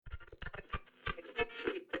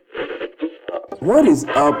What is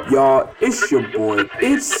up, y'all? It's your boy. Q.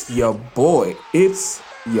 Shave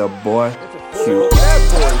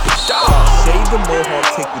the mohawk,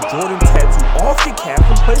 take the Jordan tattoo off your calf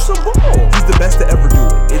and play some ball. He's the best to ever do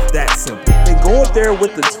it. It's that simple. And go up there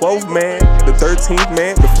with the 12th man, the 13th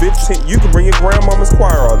man, the 15th. You can bring your grandmama's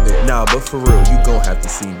choir out there. Nah, but for real, you gon' have to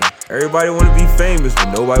see me. Everybody wanna be famous,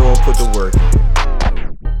 but nobody wanna put the work in.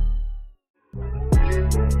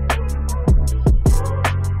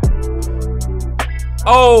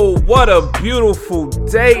 Oh, what a beautiful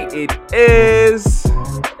day it is.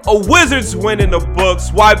 A Wizards win in the books.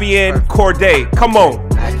 YBN Corday. Come on.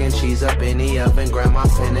 Mac and cheese up in the oven, grandma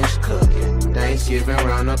finished cooking. Thanksgiving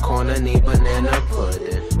round the corner, need banana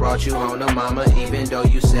pudding. Brought you home to mama, even though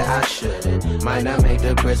you said I shouldn't. Might not make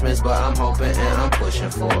the Christmas, but I'm hoping and I'm pushing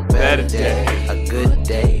for a better day. A good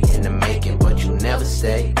day in the making, but you never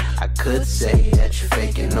stay. I could say that you're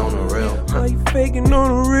faking on the real. Why you faking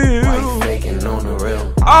on the real? Why you faking on the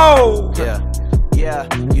real? Oh! Yeah,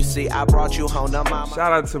 you see, I brought you home to mama.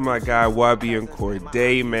 Shout out to my guy YBN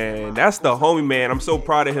Corday, man. That's the homie, man. I'm so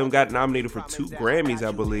proud of him. Got nominated for 2 Grammys,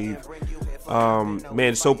 I believe.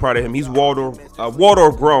 Man, so proud of him. He's Waldorf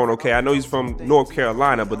grown, okay? I know he's from North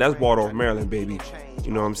Carolina, but that's Waldorf, Maryland, baby.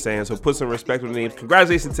 You know what I'm saying? So put some respect on the name.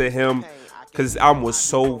 Congratulations to him, because his album was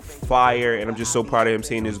so fire, and I'm just so proud of him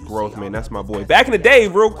seeing his growth, man. That's my boy. Back in the day,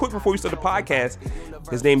 real quick before we start the podcast,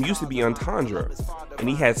 his name used to be Entendre, and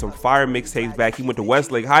he had some fire mixtapes back. He went to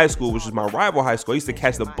Westlake High School, which is my rival high school. I used to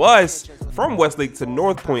catch the bus from Westlake to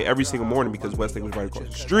North Point every single morning because Westlake was right across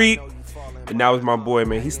the street. And that was my boy,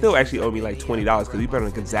 man. He still actually owed me like $20 because we bet on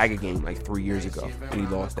a Gonzaga game like 3 years ago, and he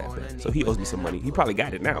lost that bet. So he owes me some money. He probably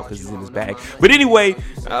got it now because it's in his bag. But anyway,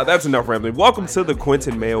 that's enough rambling. Welcome to the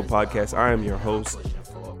Quentin Mayo Podcast. I am your host,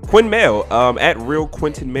 Quinn Mayo, at Real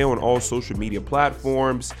Quentin Mayo on all social media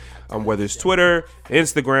platforms, whether it's Twitter,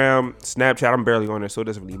 Instagram, Snapchat. I'm barely on there, so it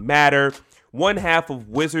doesn't really matter. One half of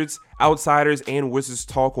Wizards Outsiders and Wizards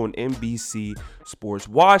Talk on NBC Sports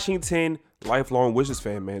Washington. Lifelong Wizards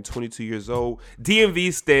fan, man. 22 years old.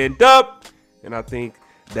 DMV stand up. And I think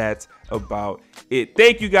that's about it.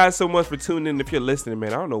 Thank you guys so much for tuning in. If you're listening,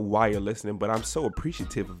 man, I don't know why you're listening, but I'm so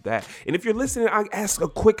appreciative of that. And if you're listening, I ask a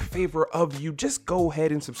quick favor of you. Just go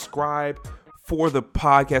ahead and subscribe for the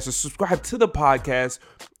podcast, or subscribe to the podcast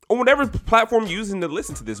on whatever platform you're using to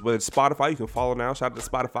listen to this, whether it's Spotify. You can follow now. Shout out to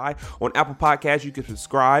Spotify. On Apple Podcasts, you can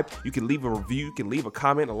subscribe. You can leave a review. You can leave a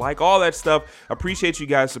comment, a like, all that stuff. Appreciate you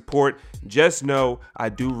guys' support. Just know I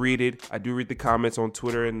do read it. I do read the comments on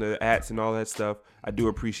Twitter and the ats and all that stuff. I do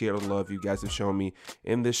appreciate all the love you guys have shown me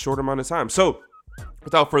in this short amount of time. So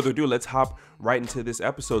without further ado, let's hop right into this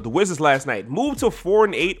episode. The Wizards last night moved to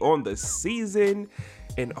 4-8 on the season.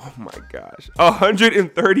 And oh my gosh,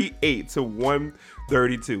 138 to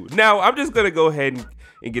 132. Now, I'm just going to go ahead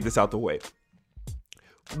and get this out the way.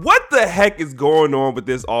 What the heck is going on with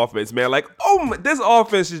this offense, man? Like, this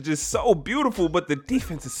offense is just so beautiful, but the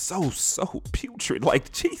defense is so putrid.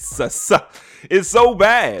 Like, Jesus, it's so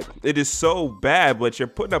bad. It is so bad, but you're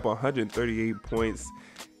putting up 138 points.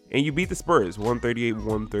 And you beat the Spurs,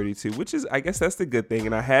 138-132, which is, I guess that's the good thing.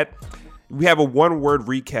 And we have a one-word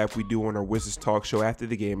recap we do on our Wizards Talk show after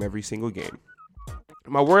the game, every single game.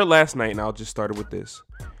 My word last night, and I'll just start it with this,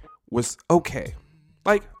 was okay.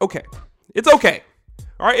 Like, okay. It's okay.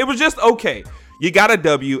 All right? It was just okay. You got a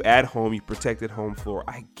W at home. You protected home floor.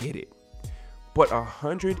 I get it. But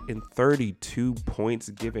 132 points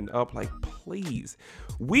given up, like, please.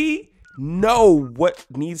 We know what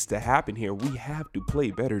needs to happen here. We have to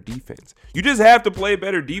play better defense. You just have to play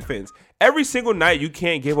better defense. Every single night, you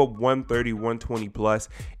can't give up 130, 120 plus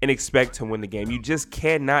and expect to win the game. You just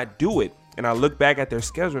cannot do it. And I look back at their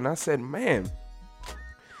schedule and I said, man,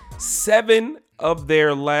 7 of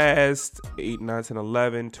their last 8, 9, 10,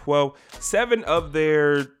 11, 12, 7 of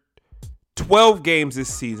their 12 games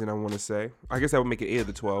this season, I want to say. I guess that would make it 8 of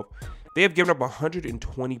the 12. They have given up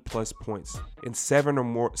 120 plus points in 7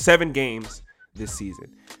 games this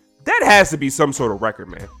season. That has to be some sort of record,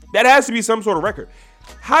 man. That has to be some sort of record.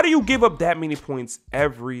 How do you give up that many points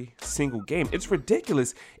every single game? It's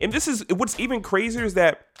ridiculous. And this is what's even crazier is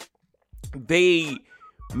that they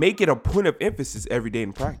make it a point of emphasis every day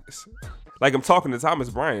in practice. Like, I'm talking to Thomas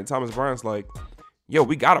Bryant. Thomas Bryant's like, yo,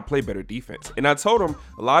 we got to play better defense. And I told him,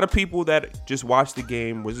 a lot of people that just watch the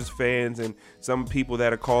game, Wizards fans, and some people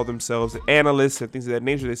that are called themselves analysts and things of that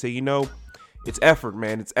nature, they say, you know, it's effort,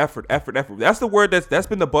 man. It's effort. That's the word that's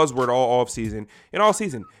been the buzzword all off season and all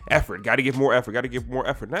season. Effort. Got to give more effort.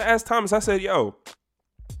 And I asked Thomas, I said, yo,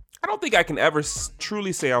 I don't think I can ever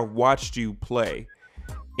truly say I watched you play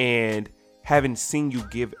and haven't seen you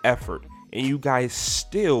give effort and you guys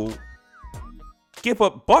still give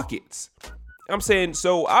up buckets. I'm saying,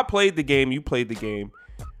 so I played the game, you played the game.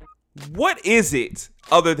 What is it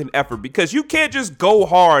other than effort? Because you can't just go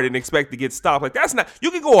hard and expect to get stopped. Like, that's not,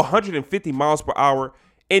 you can go 150 miles per hour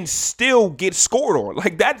and still get scored on.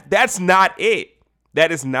 Like, that's not it.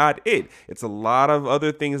 That is not it. It's a lot of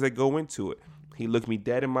other things that go into it. He looked me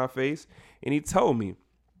dead in my face and he told me,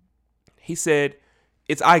 he said,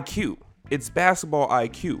 it's IQ. It's basketball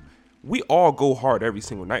IQ. We all go hard every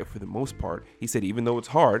single night for the most part. He said, even though it's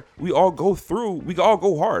hard, we all go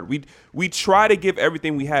hard. We try to give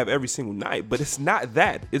everything we have every single night, but it's not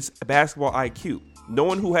that. It's basketball IQ.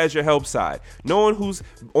 Knowing who has your help side, knowing who's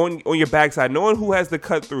on your backside, knowing who has the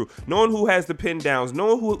cut through, knowing who has the pin downs,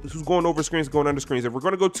 knowing who's going over screens, going under screens. If we're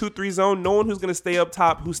going to go 2-3 zone, knowing who's going to stay up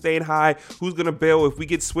top, who's staying high, who's going to bail. If we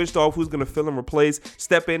get switched off, who's going to fill and replace,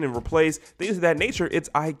 step in and replace, things of that nature. It's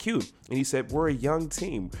IQ. And he said, we're a young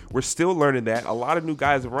team. We're still learning that. A lot of new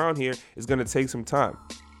guys around here is going to take some time.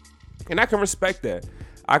 And I can respect that.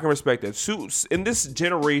 So in this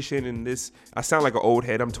generation, I sound like an old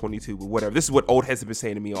head. I'm 22, but whatever. This is what old heads have been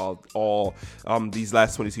saying to me all these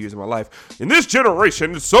last 22 years of my life. In this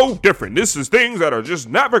generation, it's so different. This is things that are just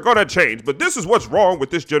never gonna change. But this is what's wrong with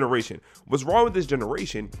this generation. What's wrong with this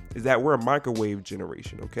generation is that we're a microwave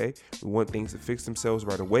generation. Okay, we want things to fix themselves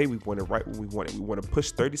right away. We want it right when we want it. We want to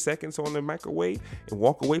push 30 seconds on the microwave and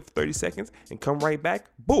walk away for 30 seconds and come right back.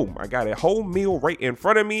 Boom! I got a whole meal right in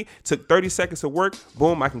front of me. Took 30 seconds to work.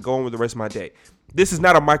 Boom! I can go on with the rest of my day. This is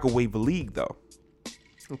not a microwave league though.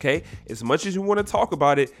 Okay, as much as you want to talk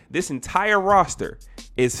about it, this entire roster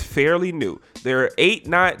is fairly new. There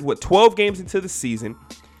are 12 games into the season.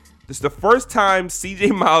 This is the first time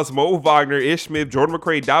CJ Miles, Mo Wagner, Ish Smith, Jordan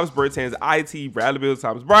McRae, Dobbs Bertans, IT, Bradley Beal,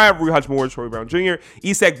 Thomas Bryant, Rui Hachimura, Troy Brown Jr.,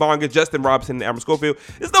 Isak Bonga, Justin Robinson, and Amber Schofield.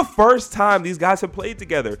 This is the first time these guys have played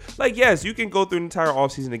together. Like, yes, you can go through an entire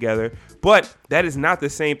offseason together, but that is not the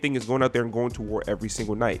same thing as going out there and going to war every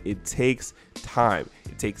single night. It takes time.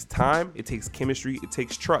 It takes time. It takes chemistry. It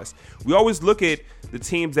takes trust. We always look at the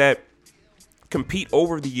teams that compete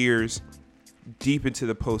over the years deep into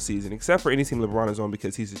the postseason, except for any team LeBron is on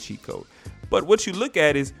because he's a cheat code. But what you look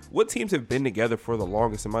at is what teams have been together for the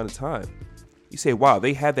longest amount of time. You say, wow,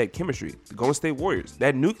 they had that chemistry. The Golden State Warriors,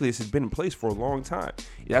 that nucleus has been in place for a long time.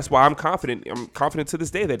 That's why I'm confident. I'm confident to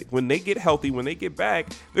this day that when they get healthy, when they get back,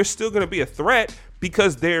 they're still going to be a threat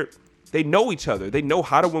because they know each other. They know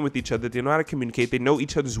how to win with each other. They know how to communicate. They know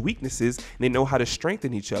each other's weaknesses. And they know how to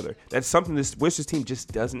strengthen each other. That's something this Wizards team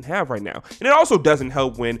just doesn't have right now. And it also doesn't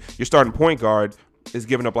help when your starting point guard is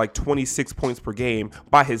giving up like 26 points per game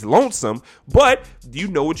by his lonesome. But you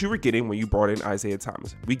know what you were getting when you brought in Isaiah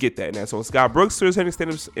Thomas. We get that. And that's on Scott Brooks to a certain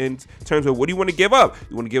extent in terms of what do you want to give up?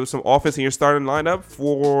 You want to give us some offense in your starting lineup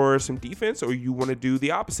for some defense, or you want to do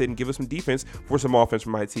the opposite and give us some defense for some offense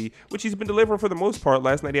from IT, which he's been delivering for the most part.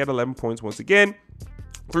 Last night he had 11 points once again.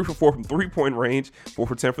 3 for 4 from 3-point range, 4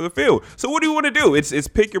 for 10 for the field. So what do you want to do? It's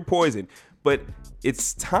pick your poison. But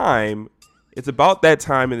it's time. It's about that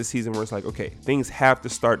time in the season where it's like, okay, things have to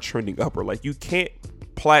start trending upward. Like, you can't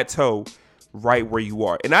plateau right where you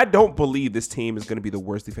are. And I don't believe this team is going to be the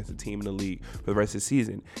worst defensive team in the league for the rest of the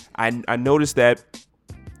season. I noticed that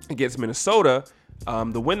against Minnesota,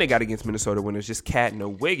 the win they got against Minnesota when it was just Cat and no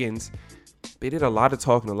Wiggins, they did a lot of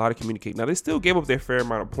talking, a lot of communicating. Now, they still gave up their fair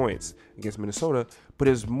amount of points against Minnesota, but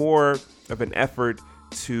it was more of an effort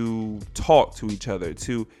to talk to each other,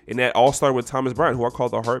 and that all started with Thomas Bryant, who I call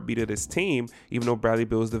the heartbeat of this team. Even though Bradley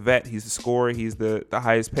Beal is the vet, he's the scorer, he's the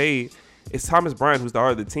highest paid, it's Thomas Bryant who's the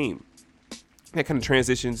heart of the team. That kind of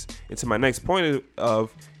transitions into my next point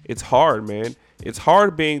of it's hard, man. It's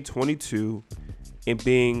hard being 22 and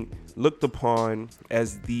being looked upon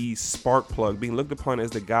as the spark plug, being looked upon as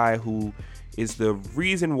the guy who is the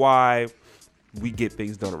reason why we get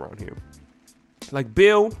things done around here. Like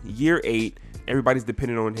Bill, year 8, everybody's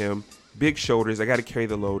dependent on him. Big shoulders. I got to carry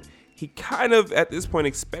the load. He kind of, at this point,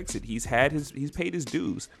 expects it. He's paid his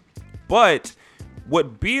dues. But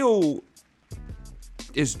what Bill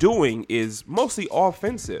is doing is mostly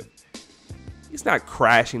offensive. He's not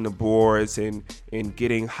crashing the boards and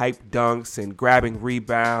getting hype dunks and grabbing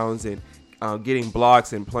rebounds and getting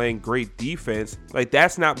blocks and playing great defense. Like,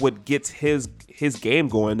 that's not what gets his game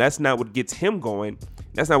going. That's not what gets him going.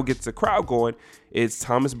 That's not what gets the crowd going. It's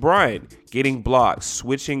Thomas Bryant getting blocks,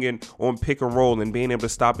 switching in on pick and roll and being able to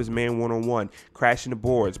stop his man one-on-one, crashing the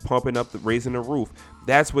boards, pumping up, raising the roof.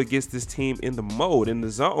 That's what gets this team in the mode, in the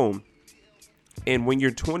zone. And when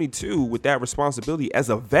you're 22 with that responsibility as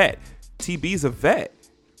a vet, TB's a vet.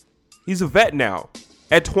 He's a vet now.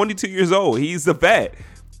 At 22 years old, he's a vet.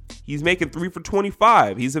 He's making 3 for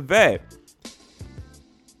 25. He's a vet.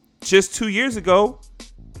 Just 2 years ago,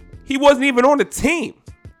 he wasn't even on the team.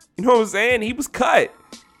 You know what I'm saying? He was cut.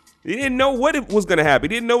 He didn't know what it was going to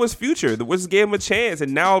happen. He didn't know his future. The Wizards gave him a chance,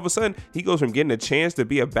 and now all of a sudden, he goes from getting a chance to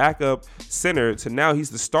be a backup center to now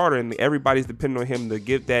he's the starter, and everybody's depending on him to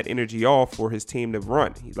give that energy off for his team to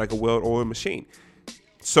run. He's like a well-oiled machine.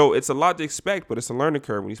 So it's a lot to expect, but it's a learning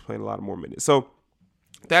curve when he's playing a lot more minutes. So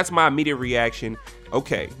that's my immediate reaction.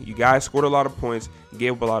 Okay, you guys scored a lot of points, you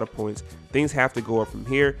gave up a lot of points. Things have to go up from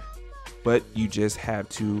here, but you just have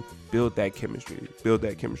to build that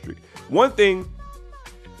chemistry. One thing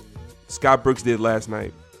Scott Brooks did last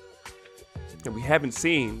night, and we haven't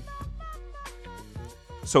seen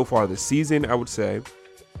so far this season, I would say,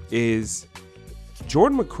 is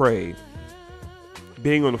Jordan McRae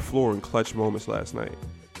being on the floor in clutch moments last night.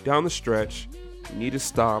 Down the stretch, you need a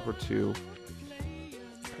stop or two.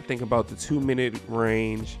 I think about the 2-minute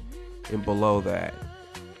range and below that,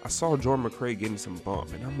 I saw Jordan McRae getting some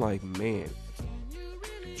bump, and I'm like, man,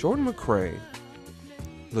 Jordan McRae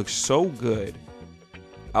looks so good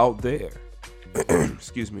out there.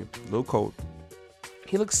 Excuse me, a little cold.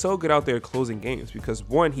 He looks so good out there closing games because,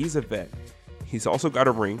 one, he's a vet. He's also got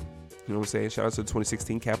a ring. You know what I'm saying? Shout out to the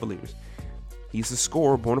 2016 Cavaliers. He's a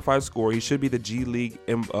scorer, bona fide scorer. He should be the G League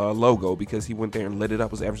logo because he went there and lit it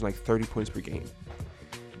up, was averaging like 30 points per game.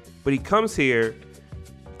 But he comes here,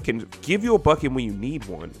 can give you a bucket when you need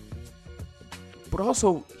one, but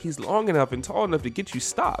also he's long enough and tall enough to get you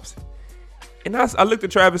stops. And I looked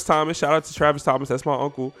at Travis Thomas. Shout out to Travis Thomas. That's my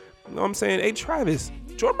uncle. You know what I'm saying? Hey, Travis,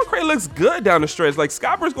 Jordan McRae looks good down the stretch. Like,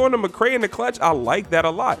 Scott Brooks going to McRae in the clutch. I like that a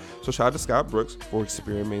lot. So shout out to Scott Brooks for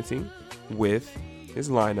experimenting with his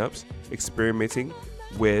lineups, experimenting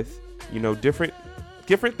with,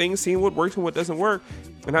 different things, seeing what works and what doesn't work.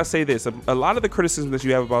 And I say this, a lot of the criticism that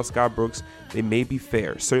you have about Scott Brooks, they may be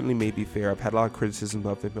fair, certainly may be fair. I've had a lot of criticism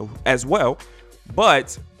of him as well.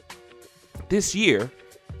 But this year,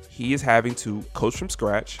 he is having to coach from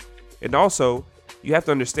scratch. And also, you have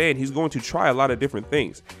to understand, he's going to try a lot of different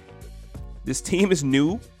things. This team is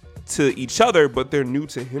new to each other, but they're new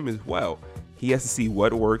to him as well. He has to see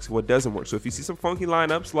what works, what doesn't work. So if you see some funky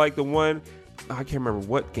lineups like the one, I can't remember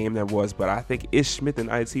what game that was, but I think Ish Smith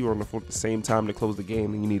and IT were on the floor at the same time to close the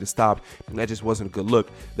game, and you need to stop. And that just wasn't a good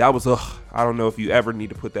look. That was, I don't know if you ever need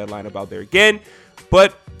to put that lineup out there again,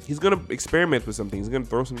 but he's going to experiment with some things. He's going to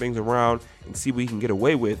throw some things around and see what he can get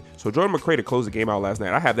away with. So Jordan McRae to close the game out last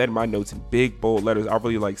night, I have that in my notes in big, bold letters. I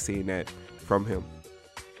really like seeing that from him.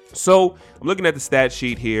 So I'm looking at the stat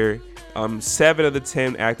sheet here. 7 of the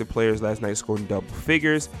 10 active players last night scored in double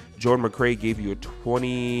figures. Jordan McRae gave you 8.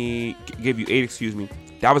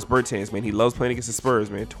 That was Bertans, man. He loves playing against the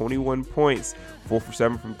Spurs, man. 21 points, 4 for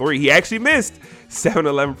 7 from 3. He actually missed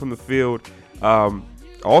 7-11 from the field.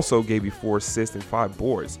 Also gave you 4 assists and 5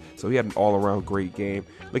 boards. So he had an all-around great game.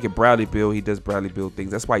 Look at Bradley Beal. He does Bradley Beal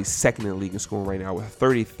things. That's why he's second in the league in scoring right now with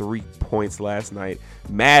 33 points last night.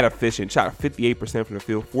 Mad efficient. Shot 58% from the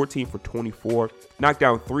field, 14 for 24. Knocked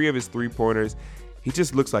down 3 of his three-pointers. He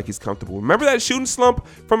just looks like he's comfortable. Remember that shooting slump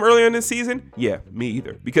from earlier in the season? Yeah, me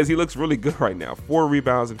either. Because he looks really good right now. 4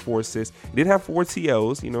 rebounds and 4 assists. He did have 4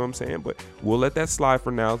 TOs, you know what I'm saying? But we'll let that slide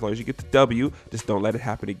for now as long as you get the W. Just don't let it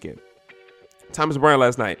happen again. Thomas Bryant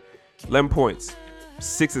last night, 11 points,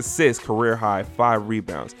 6 assists, career high, 5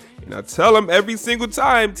 rebounds. And I tell him every single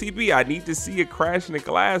time, TB, I need to see it crash in the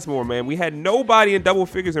glass more, man. We had nobody in double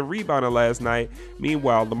figures in rebounding last night.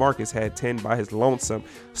 Meanwhile, LaMarcus had 10 by his lonesome.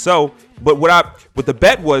 So, but what the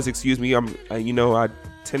bet was, I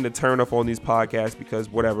tend to turn off on these podcasts because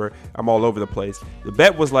whatever, I'm all over the place. The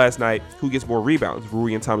bet was last night, who gets more rebounds,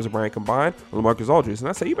 Rui and Thomas Bryant combined, or LaMarcus Aldridge? And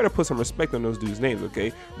I said, you better put some respect on those dudes' names,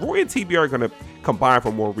 okay? Rui and TB are going to combine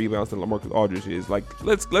for more rebounds than LaMarcus Aldridge is. Like,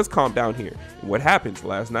 let's calm down here. And what happens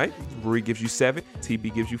last night? Rui gives you 7,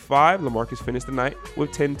 TB gives you 5, LaMarcus finished the night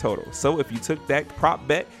with 10 total. So if you took that prop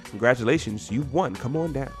bet, congratulations, you won. Come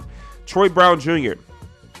on down. Troy Brown Jr.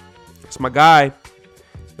 That's my guy.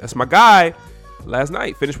 Last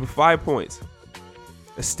night, finished with 5 points,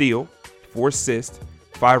 a steal, 4 assists,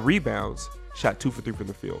 5 rebounds, shot 2 for 3 from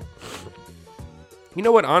the field. You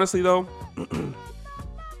know what? Honestly, though,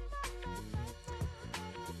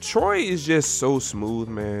 Troy is just so smooth,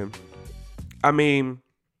 man. I mean,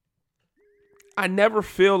 I never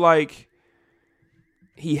feel like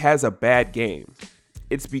he has a bad game.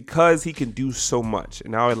 It's because he can do so much,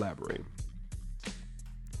 and I'll elaborate.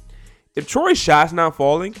 If Troy's shot's not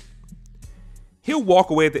falling, he'll walk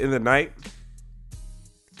away at the end of the night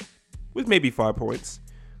with maybe 5 points,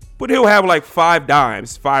 but he'll have like 5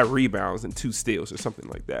 dimes, 5 rebounds, and 2 steals or something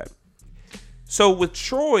like that. So with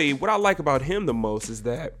Troy, what I like about him the most is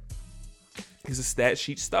that he's a stat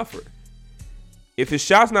sheet stuffer. If his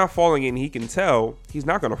shot's not falling in, he can tell he's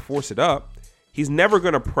not going to force it up. He's never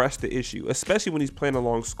going to press the issue, especially when he's playing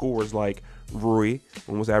along scores like Rui,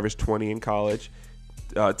 when was averaged 20 in college.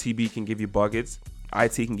 TB can give you buckets.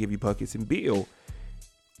 IT can give you buckets, and Beal.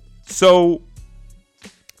 So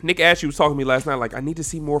Nick Ashley was talking to me last night, like, I need to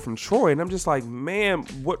see more from Troy. And I'm just like, man,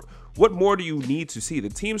 what more do you need to see? The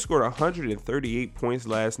team scored 138 points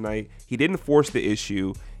last night. He didn't force the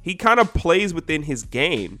issue. He kind of plays within his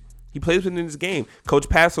game. Coach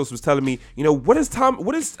Passos was telling me, what does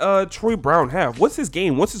Troy Brown have? What's his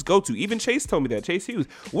game? What's his go-to? Even Chase told me that. Chase Hughes.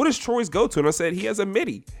 What is Troy's go-to? And I said, he has a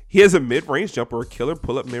midi. He has a mid-range jumper, a killer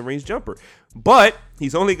pull-up mid-range jumper. But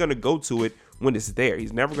he's only going to go to it when it's there.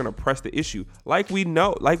 He's never going to press the issue like we've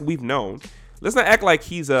known. Let's not act like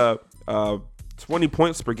he's a 20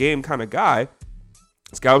 points per game kind of guy.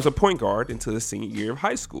 This guy was a point guard until his senior year of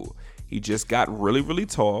high school. He just got really, really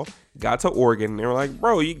tall, got to Oregon, and they were like,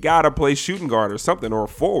 bro, you got to play shooting guard or something, or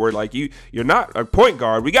forward. Like, you're not a point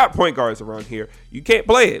guard. We got point guards around here. You can't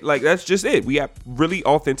play it. Like, that's just it. We have really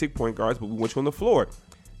authentic point guards, but we want you on the floor.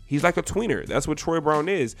 He's like a tweener. That's what Troy Brown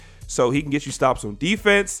is. So he can get you stops on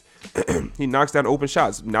defense. He knocks down open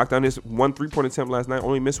shots. Knocked down his 1 3-point attempt last night.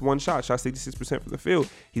 Only missed one shot. Shot 66% from the field.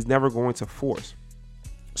 He's never going to force.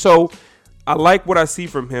 So I like what I see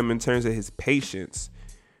from him in terms of his patience.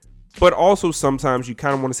 But also sometimes you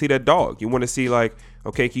kind of want to see that dog. You want to see like,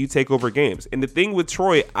 okay, can you take over games? And the thing with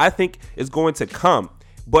Troy, I think, is going to come.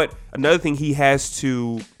 But another thing he has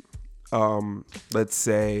to, let's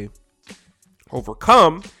say,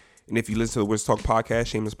 overcome. And if you listen to the Wizards Talk podcast,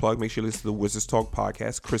 shameless plug, make sure you listen to the Wizards Talk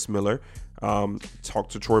podcast. Chris Miller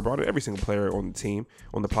talked to Troy Brown, every single player on the team,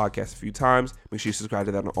 on the podcast a few times. Make sure you subscribe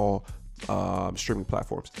to that on all streaming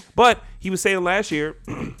platforms. But he was saying last year,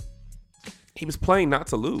 he was playing not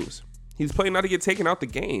to lose. He was playing not to get taken out the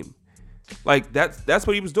game. Like, that's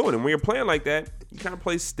what he was doing. And when you're playing like that, you kind of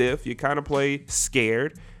play stiff. You kind of play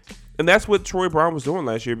scared. And that's what Troy Brown was doing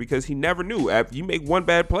last year, because he never knew. After you make one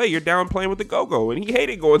bad play, you're down playing with the go-go. And he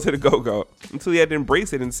hated going to the go-go until he had to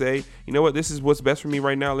embrace it and say, you know what, this is what's best for me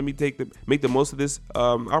right now. Let me make the most of this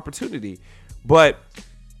opportunity. But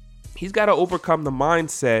he's got to overcome the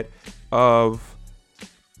mindset of,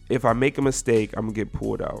 if I make a mistake, I'm going to get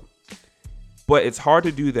pulled out. But it's hard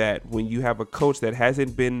to do that when you have a coach that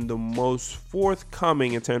hasn't been the most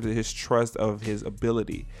forthcoming in terms of his trust of his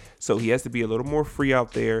ability. So he has to be a little more free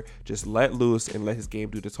out there, just let loose and let his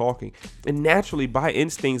game do the talking. And naturally, by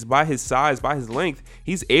instincts, by his size, by his length,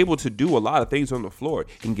 he's able to do a lot of things on the floor.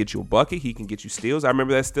 He can get you a bucket. He can get you steals. I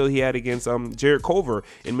remember that steal he had against Jared Culver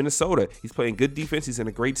in Minnesota. He's playing good defense. He's in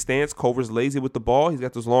a great stance. Culver's lazy with the ball. He's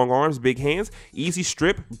got those long arms, big hands. Easy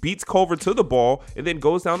strip, beats Culver to the ball, and then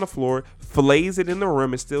goes down the floor, fillets it in the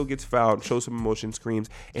rim, and still gets fouled, shows some emotion, screams,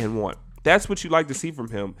 and won. That's what you like to see from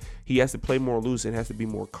him. He has to play more loose and has to be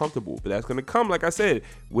more comfortable. But that's going to come, like I said,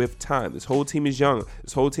 with time. This whole team is young.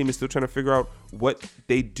 This whole team is still trying to figure out what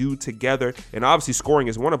they do together. And obviously scoring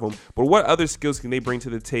is one of them. But what other skills can they bring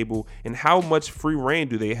to the table? And how much free reign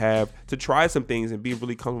do they have to try some things and be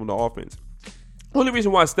really comfortable in the offense? The only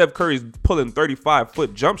reason why Steph Curry is pulling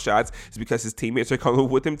 35-foot jump shots is because his teammates are coming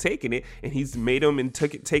with him taking it, and he's made them and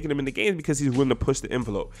taking them in the games because he's willing to push the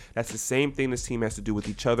envelope. That's the same thing this team has to do with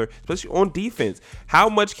each other, especially on defense. How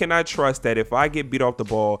much can I trust that if I get beat off the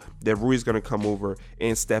ball, that Rui's going to come over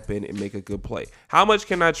and step in and make a good play? How much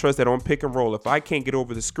can I trust that on pick and roll, if I can't get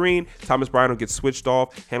over the screen, Thomas Bryant will get switched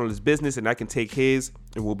off, handle his business, and I can take his,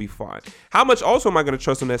 and we'll be fine? How much also am I going to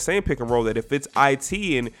trust on that same pick and roll, that if it's IT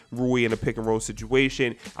and Rui in a pick and roll situation,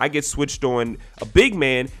 I get switched on a big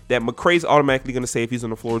man, that McCray's automatically going to say, if he's on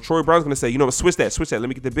the floor, Troy Brown's going to say, you know what, switch that. Let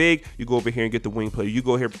me get the big. You go over here and get the wing player. You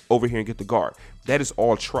go over here and get the guard. That is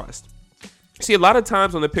all trust. See, a lot of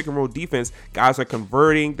times on the pick and roll defense, guys are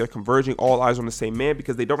converting. They're converging all eyes on the same man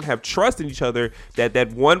because they don't have trust in each other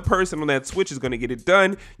that one person on that switch is going to get it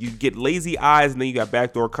done. You get lazy eyes, and then you got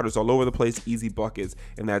backdoor cutters all over the place, easy buckets,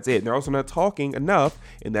 and that's it. And they're also not talking enough,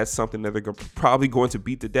 and that's something that they're probably going to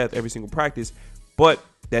beat to death every single practice. But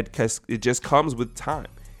it just comes with time.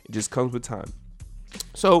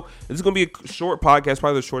 So this is going to be a short podcast,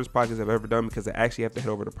 probably the shortest podcast I've ever done, because I actually have to head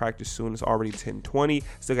over to practice soon. It's already 10:20.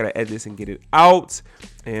 Still got to edit this and get it out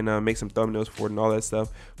and make some thumbnails for it and all that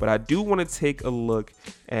stuff. But I do want to take a look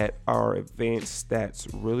at our advanced stats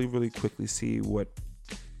really, really quickly, see what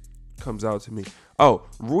comes out to me. Oh,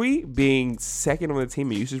 Rui being second on the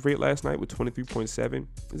team in usage rate last night with 23.7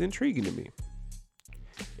 is intriguing to me.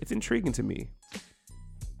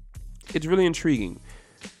 It's really intriguing.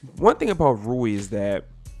 One thing about Rui is that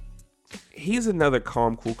he's another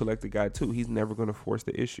calm, cool, collected guy too. He's never going to force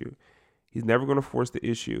the issue.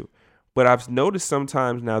 But I've noticed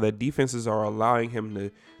sometimes now that defenses are allowing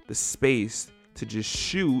him the space to just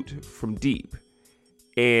shoot from deep.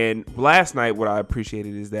 And last night, what I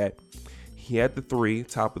appreciated is that he had the three,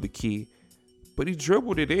 top of the key, but he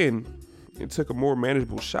dribbled it in and took a more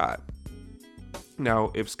manageable shot.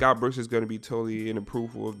 Now, if Scott Brooks is going to be totally in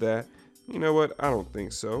approval of that, you know what? I don't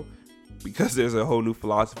think so, because there's a whole new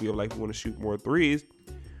philosophy of like, we want to shoot more threes.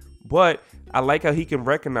 But I like how he can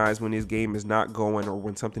recognize when his game is not going or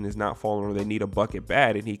when something is not falling or they need a bucket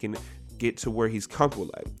bad, and he can get to where he's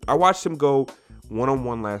comfortable at. I watched him go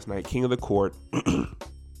one-on-one last night, king of the court.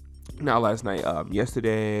 Not last night, yesterday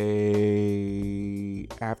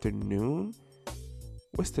afternoon.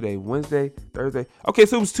 What's today? Wednesday? Thursday? Okay,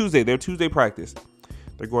 so it was Tuesday. Their Tuesday practice.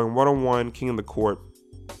 They're going one-on-one, king of the court,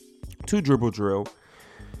 2 dribble drill.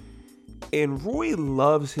 And Roy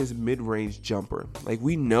loves his mid-range jumper. Like,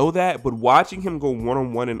 we know that, but watching him go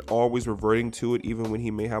one-on-one and always reverting to it, even when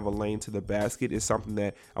he may have a lane to the basket, is something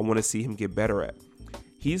that I want to see him get better at.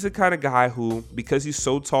 He's the kind of guy who, because he's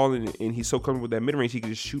so tall and he's so comfortable with that mid-range, he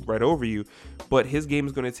can just shoot right over you. But his game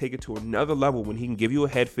is going to take it to another level when he can give you a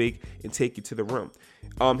head fake and take you to the rim.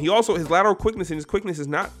 He also, his lateral quickness, and his quickness is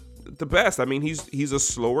not the best. I mean, he's a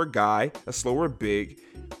slower guy, a slower big.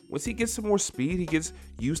 Once he gets some more speed, he gets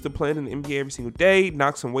used to playing in the NBA every single day,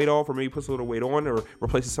 knocks some weight off, or maybe puts a little weight on, or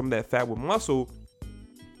replaces some of that fat with muscle.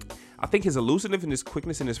 I think his elusiveness and his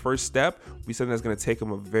quickness in his first step will be something that's going to take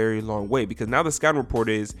him a very long way, because now the scouting report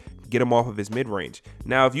is get him off of his mid-range.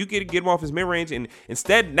 Now, if you get him off his mid-range, and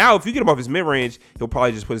instead, now if you get him off his mid-range, he'll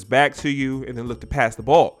probably just put his back to you and then look to pass the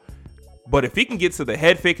ball. But if he can get to the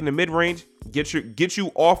head fake in the mid-range, get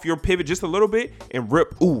you off your pivot just a little bit and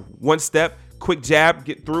rip, one step, quick jab,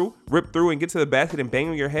 rip through and get to the basket and bang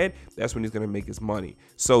on your head, that's when he's going to make his money.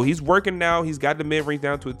 So he's working now. He's got the mid-range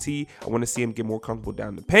down to a T. I want to see him get more comfortable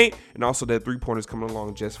down the paint, and also that three-pointer's coming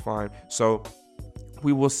along just fine. So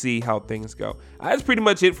we will see how things go. That's pretty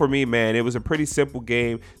much it for me, man. It was a pretty simple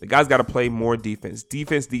game. The guys got to play more defense.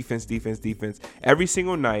 Defense. Every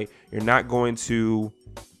single night, you're not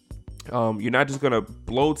just going to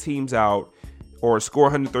blow teams out or score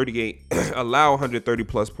 138, allow 130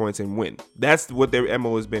 plus points and win. That's what their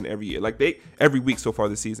MO has been every year. Like every week so far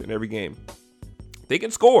this season, every game. They can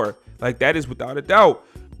score. Like, that is without a doubt,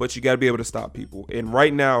 but you got to be able to stop people. And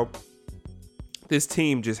right now, this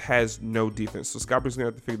team just has no defense. So Scott Brooks is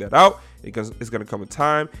going to have to figure that out. It's going to come with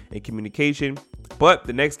time and communication. But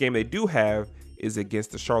the next game they do have is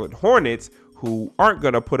against the Charlotte Hornets, who aren't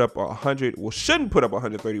going to put up 100, shouldn't put up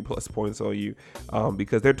 130 plus points on you,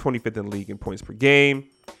 because they're 25th in the league in points per game.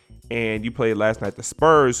 And you played last night the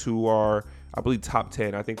Spurs, who are, I believe, top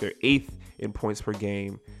 10. I think they're 8th in points per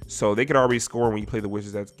game. So they could already score. When you play the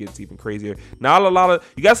Wizards, that gets even crazier. Not a lot of,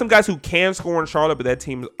 you got some guys who can score in Charlotte, but that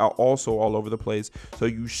team are also all over the place. So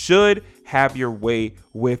you should have your way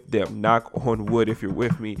with them. Knock on wood if you're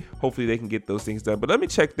with me. Hopefully they can get those things done. But let me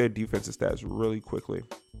check their defensive stats really quickly.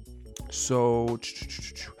 So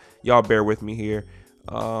y'all bear with me here.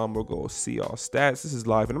 We'll go see y'all stats. This is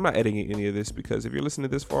live, and I'm not editing any of this, because if you're listening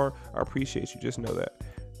to this far, I appreciate you. Just know that.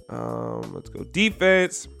 Let's go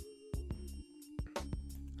defense.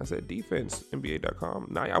 I said defense, NBA.com.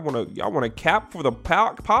 Now y'all wanna cap for the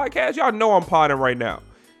podcast? Y'all know I'm podding right now.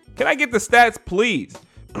 Can I get the stats, please?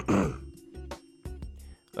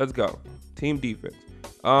 Let's go. Team defense.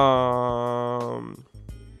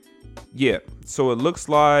 Yeah. So it looks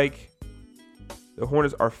like the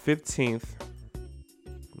Hornets are 15th.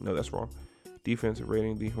 No, that's wrong. Defensive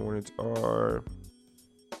rating. The Hornets are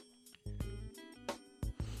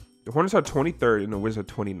 23rd and the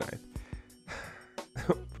Wizards are 29th.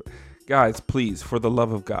 Guys, please, for the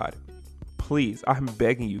love of God, please, I'm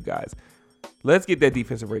begging you guys, let's get that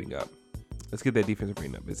defensive rating up. It's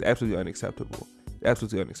absolutely unacceptable.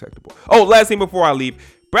 Oh, last thing before I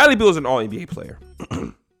leave, Bradley Beal is an all-NBA player.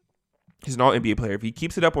 He's an all-NBA player. If he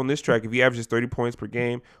keeps it up on this track, if he averages 30 points per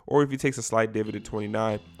game, or if he takes a slight divot at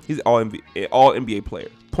 29, he's an all-NBA player.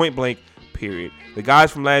 Point blank, period. The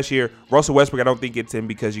guys from last year, Russell Westbrook, I don't think gets in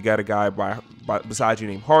because you got a guy beside you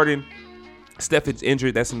named Harden. Steph is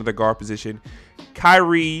injured. That's another guard position.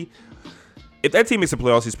 Kyrie, if that team makes the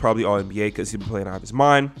playoffs, he's probably all-NBA because he's been playing out of his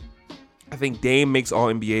mind. I think Dame makes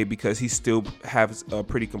all-NBA because he still has a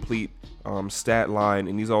pretty complete stat line,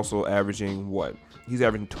 and he's also averaging what? He's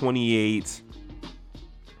averaging 28,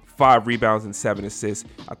 5 rebounds, and 7 assists.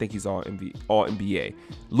 I think he's all NBA.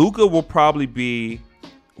 Luka will probably be,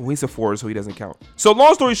 well, he's a 4, so he doesn't count. So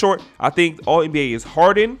long story short, I think all NBA is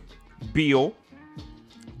Harden, Beal,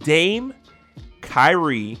 Dame,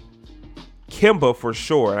 Kyrie, Kemba for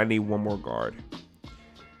sure. I need one more guard.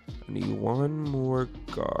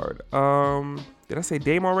 Did I say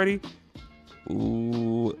Dame already?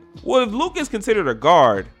 Ooh. Well, if Luka is considered a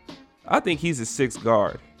guard, I think he's a 6th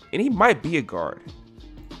guard. And he might be a guard.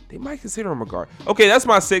 they might consider him a guard. Okay, that's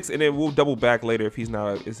my 6, and then we'll double back later if he's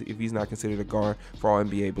not considered a guard for All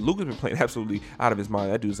NBA. But Luka's been playing absolutely out of his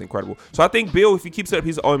mind. That dude's incredible. So I think Bill, if he keeps it up,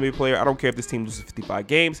 he's an All NBA player. I don't care if this team loses 55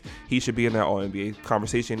 games. He should be in that All NBA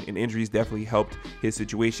conversation. And injuries definitely helped his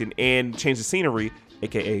situation and changed the scenery,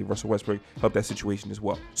 aka Russell Westbrook, helped that situation as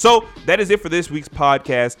well. So that is it for this week's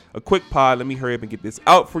podcast. A quick pod. Let me hurry up and get this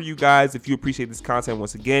out for you guys. If you appreciate this content,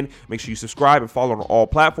 once again, make sure you subscribe and follow on all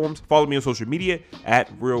platforms. Follow me on social media at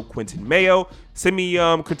Real Quentin Mayo. Send me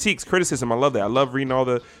critiques, criticism. I love that. I love reading all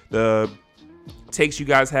the takes you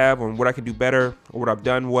guys have on what I can do better or what I've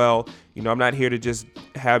done well. You know, I'm not here to just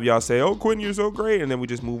have y'all say, "Oh, Quentin, you're so great," and then we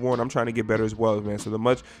just move on. I'm trying to get better as well, man. So the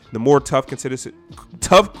more tough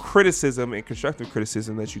criticism and constructive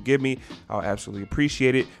criticism that you give me, I'll absolutely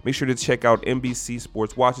appreciate it. Make sure to check out NBC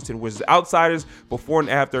Sports Washington Wizards Outsiders before and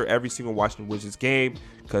after every single Washington Wizards game,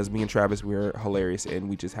 because me and Travis, we're hilarious and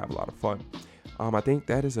we just have a lot of fun. I think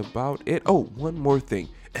that is about it. Oh, one more thing.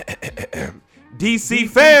 DC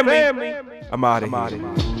family. I'm out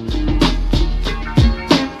of here.